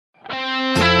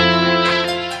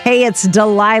Hey, it's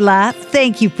Delilah.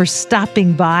 Thank you for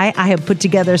stopping by. I have put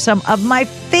together some of my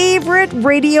favorite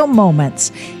radio moments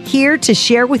here to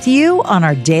share with you on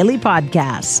our daily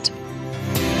podcast.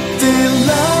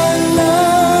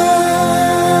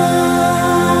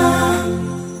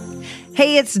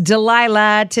 Hey, it's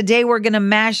Delilah. Today we're going to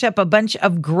mash up a bunch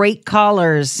of great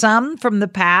callers, some from the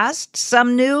past,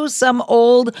 some new, some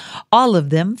old, all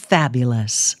of them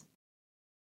fabulous.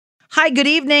 Hi, good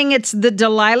evening. It's the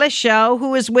Delilah Show.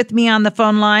 Who is with me on the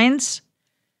phone lines?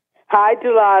 Hi,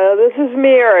 Delilah. This is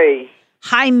Mary.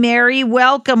 Hi, Mary.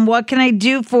 Welcome. What can I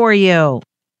do for you?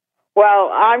 Well,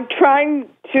 I'm trying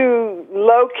to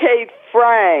locate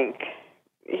Frank.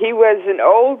 He was an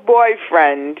old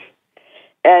boyfriend,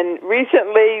 and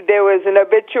recently there was an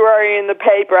obituary in the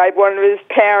paper. One of his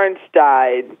parents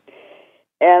died,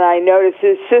 and I noticed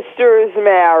his sister is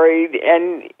married,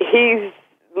 and he's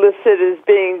listed as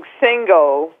being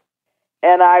single,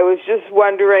 and I was just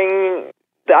wondering,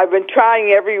 I've been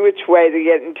trying every which way to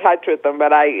get in touch with him,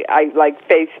 but I like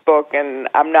Facebook, and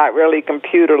I'm not really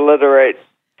computer literate,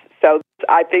 so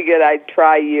I figured I'd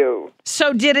try you.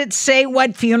 So did it say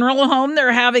what funeral home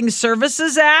they're having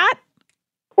services at?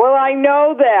 Well, I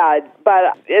know that, but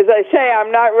as I say, I'm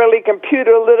not really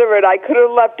computer literate. I could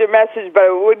have left a message, but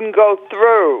it wouldn't go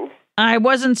through. I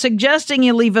wasn't suggesting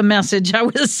you leave a message. I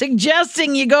was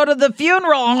suggesting you go to the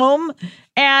funeral home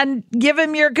and give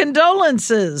him your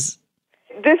condolences.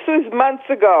 This was months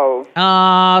ago.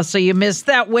 Oh, so you missed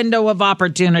that window of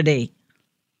opportunity.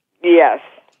 Yes.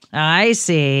 I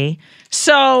see.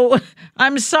 So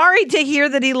I'm sorry to hear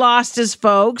that he lost his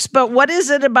folks, but what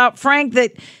is it about Frank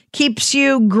that keeps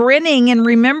you grinning and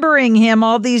remembering him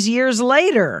all these years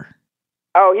later?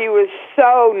 Oh, he was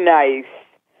so nice.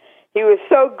 He was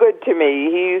so good to me.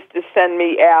 He used to send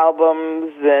me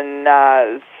albums and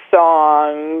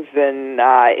songs, and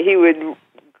he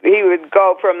would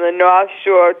go from the North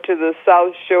Shore to the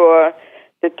South Shore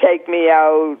to take me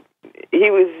out. He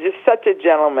was just such a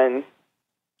gentleman.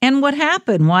 And what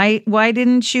happened? Why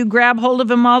didn't you grab hold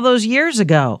of him all those years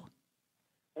ago?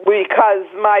 Because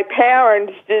my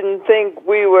parents didn't think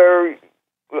we were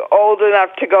old enough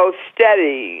to go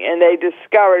steady, and they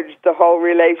discouraged the whole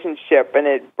relationship, and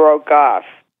it broke off.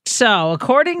 So,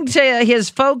 according to his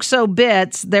folks'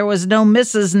 obits, there was no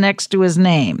Mrs. next to his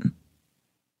name.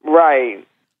 Right.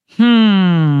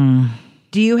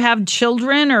 Do you have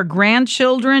children or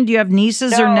grandchildren? Do you have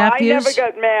nieces or nephews? No, I never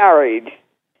got married,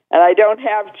 and I don't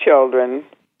have children.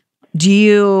 Do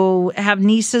you have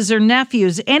nieces or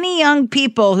nephews? Any young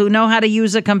people who know how to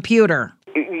use a computer?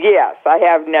 Yes, I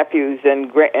have nephews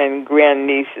and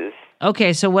grandnieces.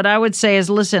 Okay, so what I would say is,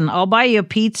 listen, I'll buy you a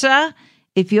pizza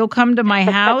if you'll come to my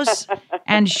house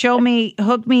and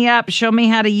hook me up, show me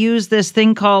how to use this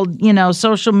thing called,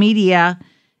 social media,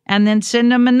 and then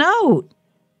send them a note.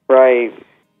 Right.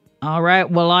 All right,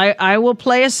 well, I will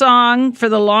play a song for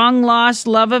the long-lost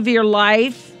love of your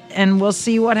life, and we'll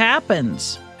see what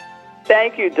happens.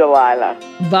 Thank you, Delilah.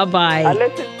 Bye-bye. I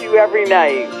listen to you every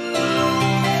night.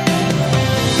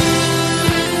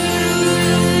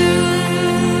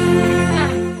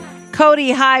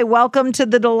 Cody, hi. Welcome to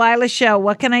the Delilah Show.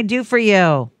 What can I do for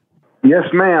you? Yes,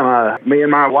 ma'am. Me and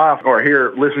my wife are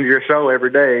here listening to your show every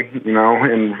day,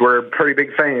 and we're pretty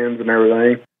big fans and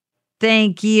everything.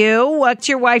 Thank you. What's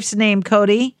your wife's name,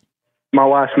 Cody? My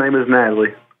wife's name is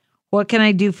Natalie. What can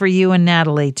I do for you and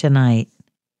Natalie tonight?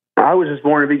 I was just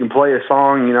wondering if you can play a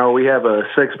song. We have a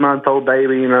 6-month-old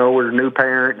baby, we're new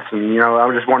parents, and,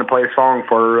 I just want to play a song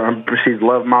for her. She's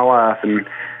loved my life, and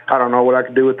I don't know what I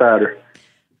could do without her.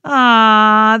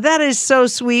 Ah, that is so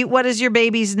sweet. What is your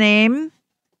baby's name?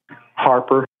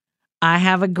 Harper. I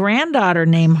have a granddaughter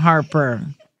named Harper.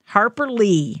 Harper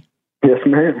Lee. Yes,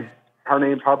 ma'am. Her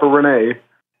name's Harper Renee.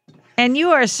 And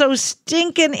you are so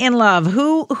stinking in love.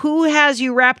 Who has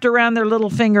you wrapped around their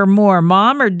little finger more,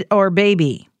 mom or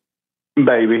baby?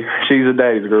 Baby. She's a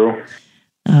daddy's girl.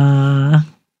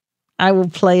 I will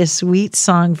play a sweet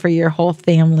song for your whole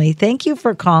family. Thank you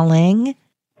for calling.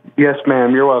 Yes,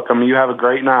 ma'am. You're welcome. You have a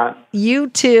great night. You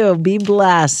too. Be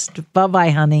blessed.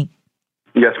 Bye-bye, honey.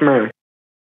 Yes, ma'am.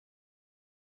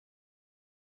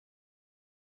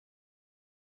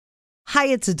 Hi,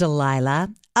 it's Delilah.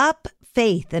 Up,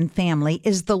 Faith, and Family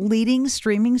is the leading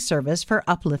streaming service for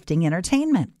uplifting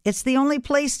entertainment. It's the only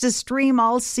place to stream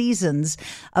all seasons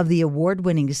of the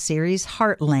award-winning series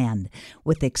Heartland,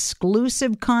 with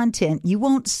exclusive content you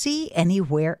won't see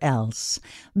anywhere else.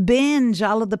 Binge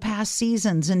all of the past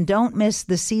seasons and don't miss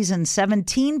the season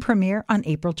 17 premiere on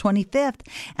April 25th,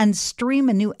 and stream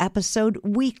a new episode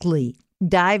weekly.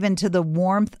 Dive into the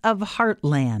warmth of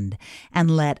Heartland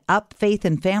and let Up Faith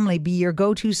and Family be your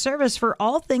go-to service for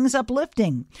all things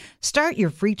uplifting. Start your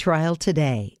free trial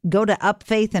today. Go to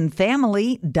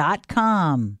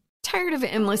upfaithandfamily.com. Tired of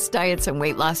endless diets and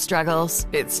weight loss struggles?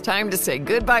 It's time to say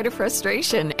goodbye to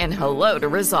frustration and hello to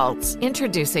results.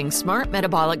 Introducing Smart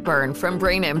Metabolic Burn from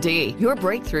BrainMD, your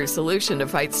breakthrough solution to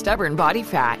fight stubborn body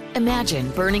fat. Imagine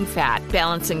burning fat,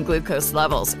 balancing glucose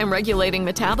levels, and regulating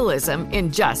metabolism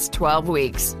in just 12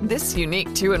 weeks. This unique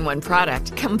 2-in-1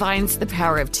 product combines the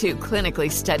power of 2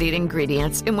 clinically studied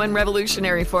ingredients in one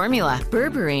revolutionary formula.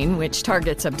 Berberine, which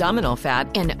targets abdominal fat,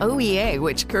 and OEA,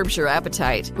 which curbs your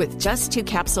appetite. With just 2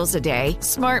 capsules a day,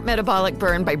 Smart Metabolic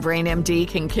Burn by BrainMD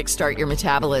can kickstart your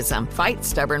metabolism, fight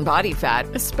stubborn body fat,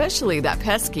 especially that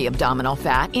pesky abdominal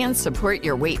fat, and support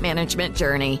your weight management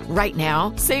journey. Right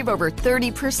now, save over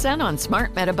 30% on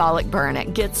Smart Metabolic Burn at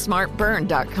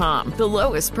GetSmartBurn.com. The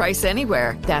lowest price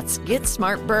anywhere. That's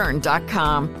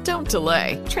GetSmartBurn.com. Don't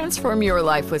delay. Transform your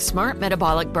life with Smart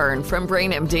Metabolic Burn from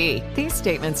BrainMD. These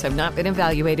statements have not been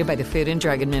evaluated by the Food and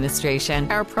Drug Administration.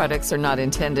 Our products are not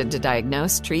intended to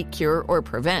diagnose, treat, cure, or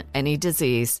prevent any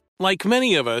disease. Like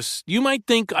many of us, you might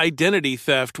think identity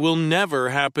theft will never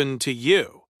happen to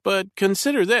you. But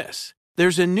consider this.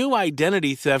 There's a new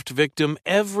identity theft victim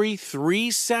every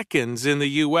 3 seconds in the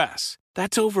U.S.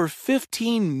 That's over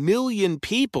 15 million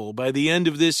people by the end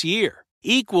of this year,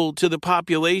 equal to the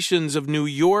populations of New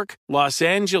York, Los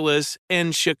Angeles,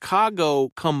 and Chicago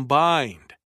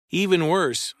combined. Even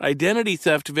worse, identity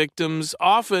theft victims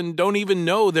often don't even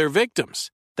know they're victims.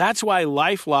 That's why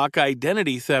LifeLock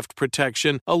Identity Theft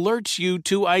Protection alerts you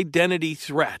to identity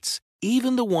threats,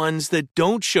 even the ones that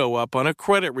don't show up on a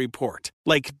credit report,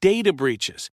 like data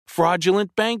breaches,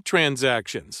 fraudulent bank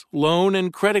transactions, loan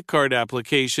and credit card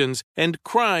applications, and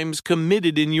crimes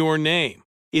committed in your name.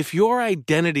 If your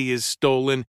identity is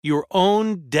stolen, your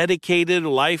own dedicated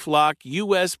LifeLock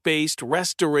U.S.-based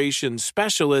restoration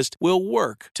specialist will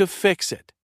work to fix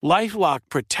it. LifeLock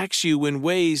protects you in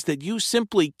ways that you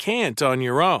simply can't on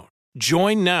your own.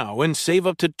 Join now and save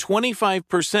up to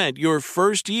 25% your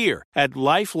first year at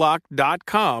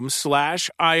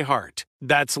LifeLock.com/iHeart.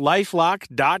 That's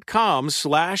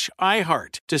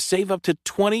LifeLock.com/iHeart to save up to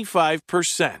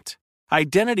 25%.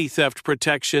 Identity theft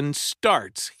protection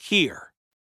starts here.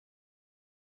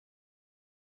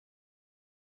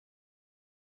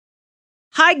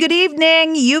 Hi, good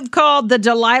evening. You've called the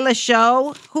Delilah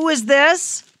Show. Who is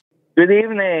this? Good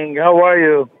evening. How are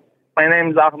you? My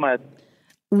name is Ahmed.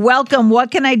 Welcome.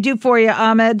 What can I do for you,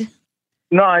 Ahmed?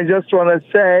 No, I just want to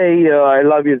say I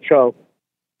love your show.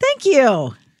 Thank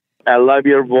you. I love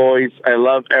your voice. I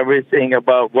love everything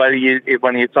about when you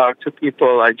talk to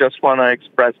people. I just want to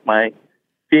express my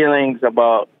feelings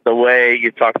about the way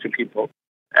you talk to people.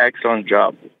 Excellent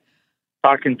job.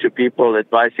 Talking to people,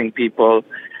 advising people,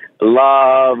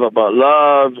 about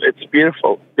love. It's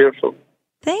beautiful, beautiful.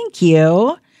 Thank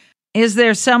you. Is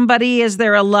there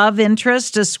a love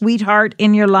interest, a sweetheart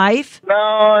in your life?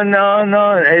 No.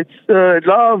 It's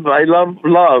love. I love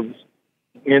love.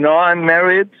 I'm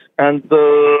married, and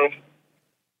the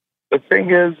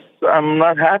thing is, I'm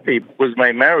not happy with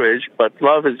my marriage, but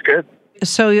love is good.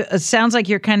 So it sounds like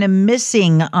you're kind of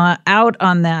missing out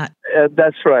on that.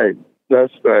 That's right.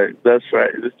 But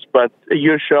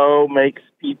your show makes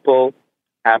people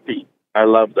happy. I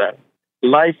love that.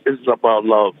 Life is about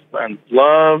love, and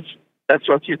love, that's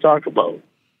what you talk about.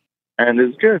 And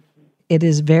it's good. It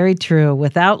is very true.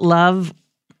 Without love,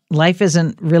 life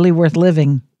isn't really worth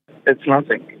living. It's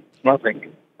nothing.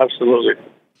 Absolutely.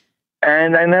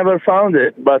 And I never found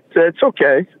it, but it's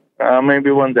okay.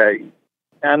 Maybe one day.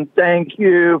 And thank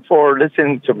you for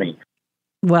listening to me.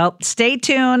 Well, stay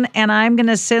tuned, and I'm going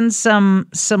to send some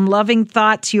loving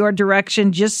thoughts your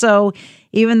direction, just so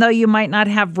even though you might not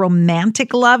have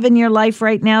romantic love in your life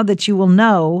right now, that you will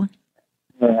know,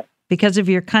 because of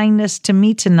your kindness to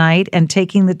me tonight and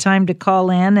taking the time to call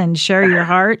in and share your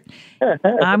heart.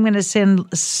 I'm going to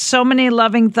send so many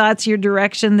loving thoughts your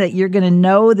direction that you're going to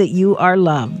know that you are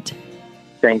loved.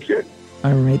 Thank you.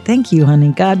 All right. Thank you,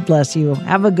 honey. God bless you.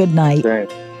 Have a good night.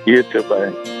 Thanks. You too.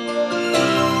 Bye.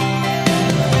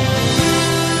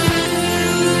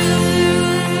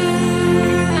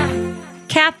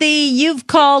 Kathy, you've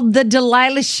called the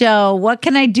Delilah Show. What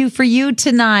can I do for you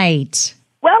tonight?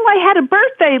 Well, I had a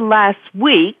birthday last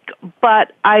week,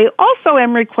 but I also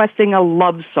am requesting a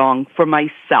love song for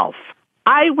myself.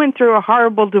 I went through a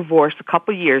horrible divorce a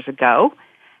couple years ago,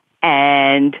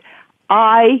 and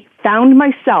I found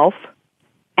myself,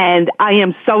 and I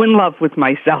am so in love with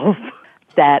myself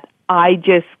that I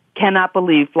just cannot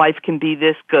believe life can be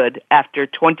this good after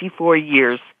 24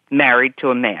 years married to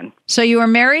a man. So you were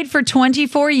married for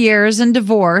 24 years and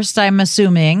divorced, I'm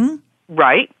assuming.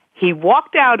 Right. He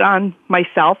walked out on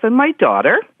myself and my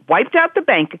daughter, wiped out the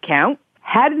bank account,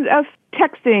 had a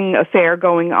texting affair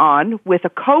going on with a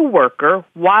coworker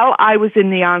while I was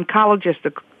in the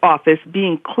oncologist's office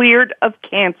being cleared of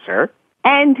cancer.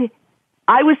 And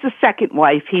I was the second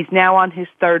wife. He's now on his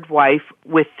third wife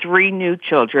with 3 new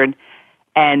children,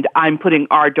 and I'm putting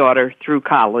our daughter through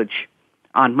college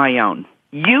on my own.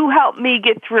 You helped me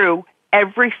get through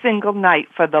every single night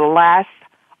for the last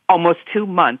almost 2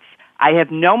 months. I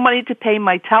have no money to pay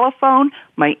my telephone,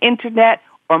 my internet,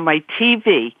 or my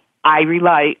TV. I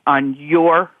rely on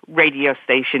your radio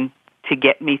station to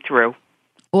get me through.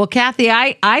 Well, Kathy,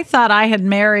 I thought I had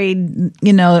married,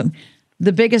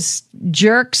 the biggest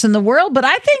jerks in the world, but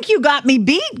I think you got me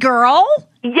beat, girl.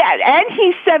 Yeah, and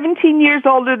he's 17 years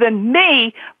older than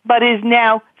me, but is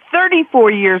now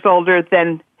 34 years older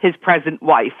than his present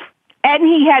wife. And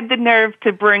he had the nerve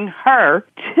to bring her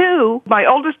to my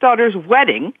oldest daughter's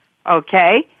wedding,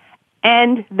 okay?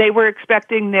 And they were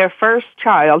expecting their first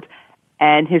child,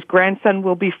 and his grandson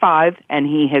will be 5, and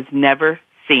he has never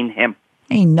seen him.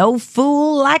 Ain't no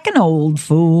fool like an old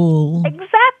fool.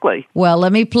 Exactly. Well,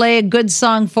 let me play a good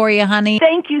song for you, honey.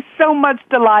 Thank you so much,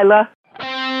 Delilah.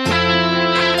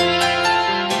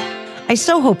 I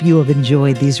so hope you have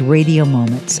enjoyed these radio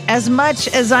moments as much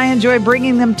as I enjoy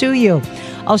bringing them to you.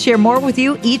 I'll share more with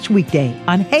you each weekday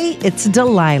on Hey, It's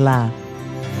Delilah.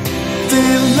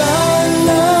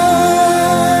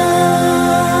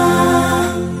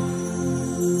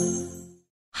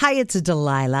 Hi, it's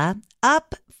Delilah.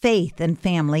 Up Faith and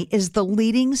Family is the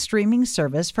leading streaming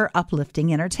service for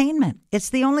uplifting entertainment.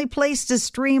 It's the only place to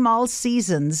stream all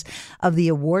seasons of the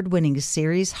award-winning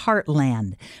series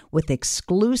Heartland with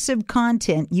exclusive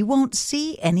content you won't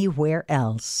see anywhere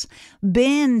else.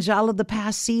 Binge all of the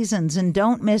past seasons and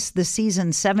don't miss the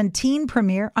season 17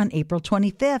 premiere on April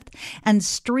 25th and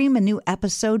stream a new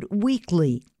episode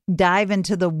weekly. Dive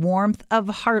into the warmth of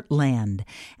Heartland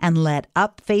and let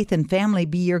Up Faith and Family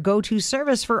be your go-to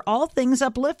service for all things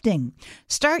uplifting.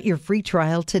 Start your free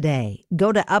trial today.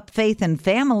 Go to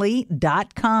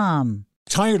upfaithandfamily.com.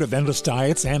 Tired of endless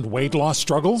diets and weight loss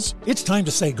struggles? It's time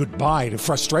to say goodbye to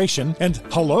frustration and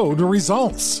hello to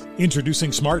results.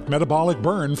 Introducing Smart Metabolic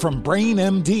Burn from Brain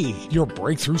MD, your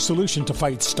breakthrough solution to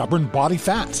fight stubborn body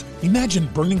fat. Imagine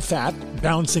burning fat,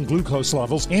 balancing glucose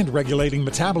levels, and regulating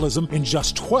metabolism in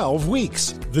just 12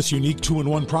 weeks. This unique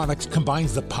 2-in-1 product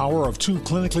combines the power of 2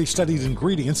 clinically studied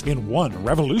ingredients in one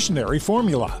revolutionary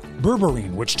formula.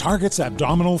 Berberine, which targets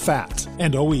abdominal fat,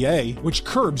 and OEA, which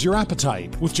curbs your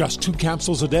appetite. With just 2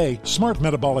 capsules a day, Smart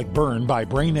Metabolic Burn by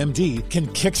Brain MD can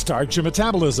kickstart your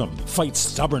metabolism, fight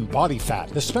stubborn body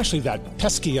fat, especially that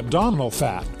pesky abdominal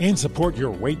fat, and support your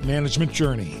weight management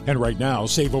journey. And right now,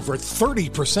 save over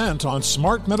 30% on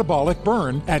Smart Metabolic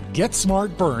Burn at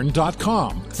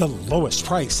GetSmartBurn.com. The lowest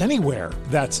price anywhere.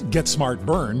 That's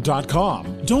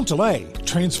GetSmartBurn.com. Don't delay.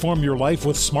 Transform your life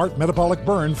with Smart Metabolic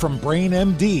Burn from Brain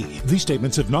MD. These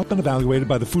statements have not been evaluated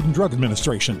by the Food and Drug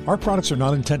Administration. Our products are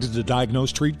not intended to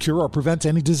diagnose, treat, cure, or prevent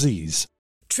any disease.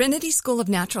 Trinity School of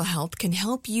Natural Health can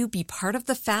help you be part of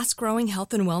the fast-growing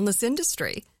health and wellness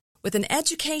industry. With an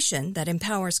education that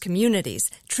empowers communities,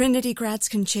 Trinity grads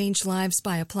can change lives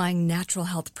by applying natural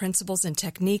health principles and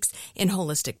techniques in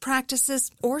holistic practices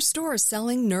or stores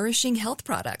selling nourishing health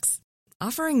products.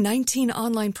 Offering 19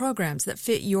 online programs that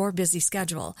fit your busy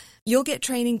schedule, you'll get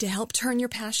training to help turn your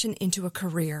passion into a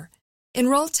career.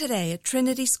 Enroll today at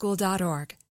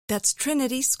trinityschool.org. That's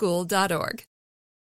trinityschool.org.